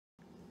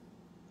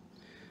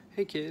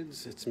Hey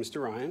kids, it's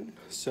Mr. Ryan.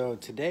 So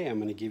today I'm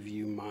going to give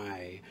you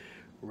my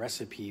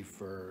recipe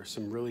for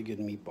some really good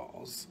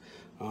meatballs.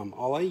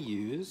 All I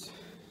use,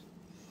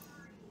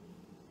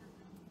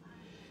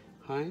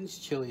 Heinz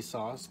chili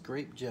sauce,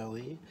 grape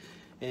jelly,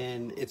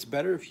 and it's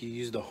better if you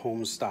use the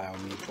home style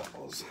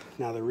meatballs.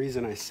 Now the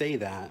reason I say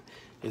that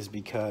is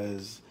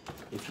because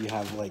if you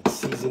have like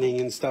seasoning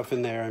and stuff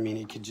in there, I mean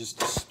it could just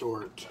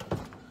distort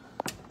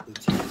the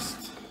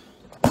taste.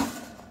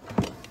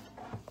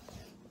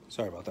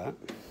 Sorry about that.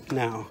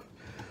 Now,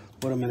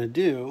 what I'm gonna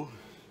do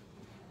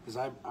is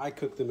I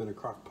cook them in a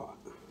crock pot.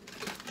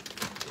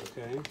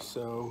 Okay,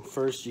 so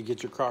first you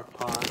get your crock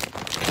pot.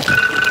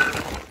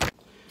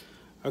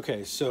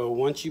 Okay, so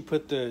once you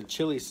put the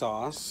chili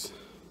sauce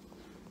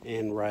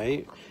in,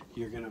 right,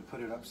 you're gonna put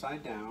it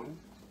upside down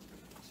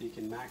so you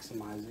can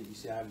maximize it. You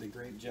see I have the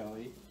grape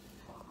jelly.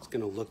 It's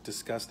gonna look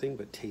disgusting,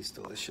 but taste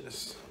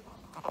delicious.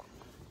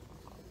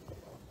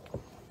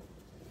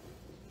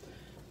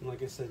 And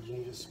like I said, you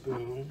need a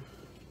spoon.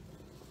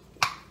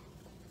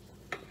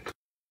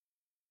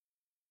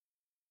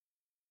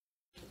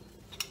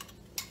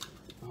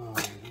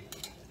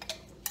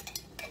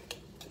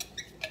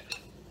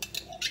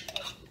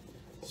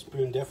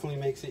 Spoon definitely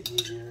makes it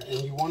easier,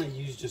 and you want to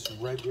use just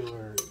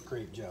regular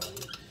grape jelly.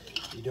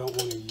 You don't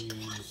want to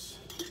use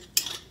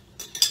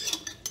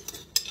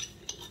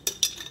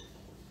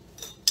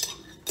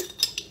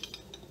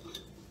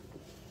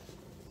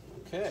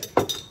okay.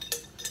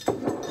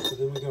 So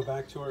then we go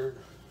back to our,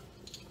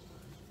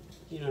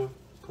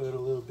 put a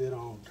little bit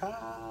on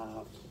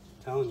top.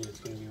 I'm telling you, it's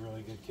going to be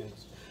really good,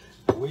 kids.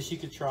 I wish you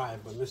could try it,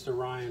 but Mr.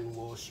 Ryan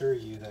will assure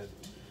you that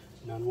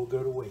none will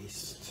go to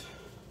waste.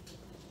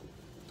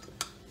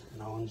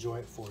 And I'll enjoy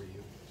it for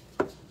you.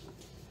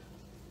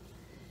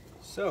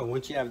 So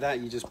once you have that,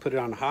 you just put it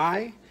on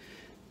high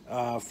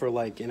for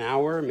like an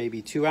hour,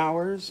 maybe 2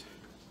 hours.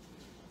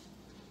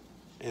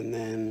 And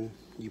then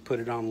you put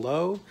it on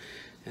low,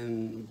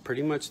 and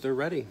pretty much they're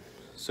ready.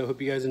 So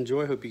hope you guys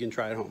enjoy. Hope you can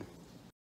try it home.